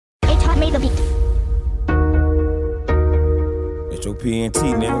made the beat. HOPNT,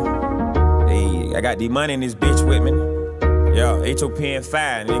 nigga. Hey, I got the money in this bitch with me. Yo,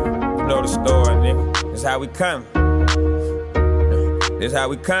 HOPN5, nigga. You know the story, nigga. This how we coming. This how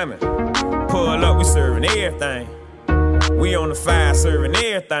we coming. Pull up, we serving everything. We on the 5 serving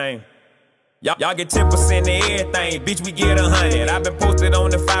everything. Y'all get 10% of everything, bitch, we get 100. I been posted on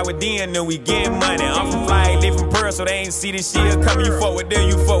the 5 with D and then we getting money. I'm from fly, live from Pearl, so they ain't see this shit coming. You fuck with them,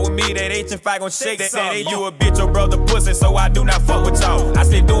 you fuck with me, that H&5 gon' shake that. Say you a bitch, your brother pussy, so I do not fuck with y'all. I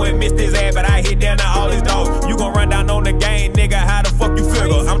still doing miss this ass, but I hit down on all his dogs. You gon' run down on the game, nigga, how the fuck you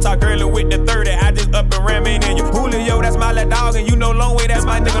figure? I'm talking early with the 30, I just up and ramming in you. Julio, that's my little dog, and you know Long Way, that's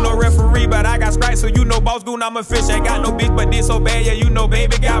my nigga, no referee, but I got stripes, so you know Boss Goon, I'm a fish. Ain't got no bitch, but this so bad, yeah, you know,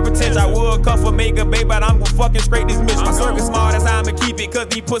 baby, got potential. I would cuff for make a baby, but I'm gon' fucking straight this mission. My circle small, that's how I'ma keep it, cause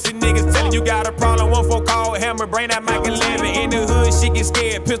these pussy niggas tellin' you got a problem. 1 phone call, hammer, brain that Mike 11. In the hood, she get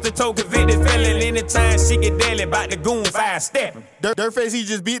scared, pistol toe, convicted felon. Anytime she get deadly, bout the goon 5 steppin'. Dirtface, he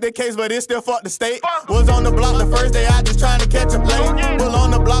just beat the case, but it still fucked the state. Was on the block the first day, I just trying to catch a play. Pull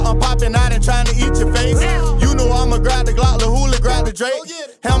on the block, I'm popping out and trying to eat your face. You know I'ma grab the Glock, the Hula grab the Drake.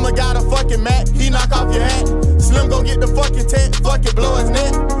 Hammer got a fucking Mac, he knock off your hat. Slim gon' get the fucking tent, fucking blow his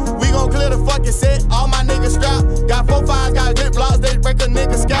neck. We gon' clear the fucking set, all my niggas strapped. Got 4-5s, got grip blocks, they break a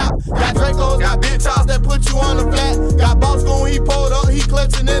nigga scalp. Got Dracos, got big chops that put you on the flat. Got Boss Goon, he pulled up, he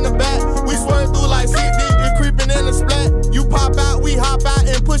clutching in the back. We swerve through like 6 deep, get creeping in the splat. You pop out, we hop out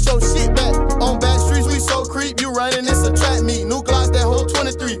and push your shit back. On back streets, we so creep, you running, it's a trap meet. New Glocks that hold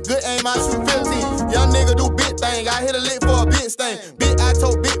 23, good aim, I shoot 15. Young nigga do big thing, I hit a lick for a big stain. Big I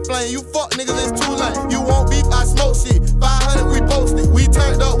told big flame, you fuck niggas, it's too late. You want beef, I smoke shit. 500, we posted, we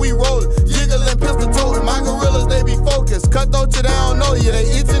turned up, we rollin'. Jiggling, pistol toting, my gorillas, they be focused. Cutthroat you, they don't know you, they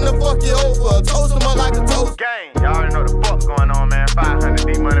itching to fuck you over. Toast them up like a toast. Gang, y'all already know the fuck going on, man. 500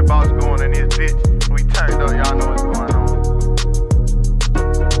 D money, Boss Goon in this bitch. We turned up, y'all.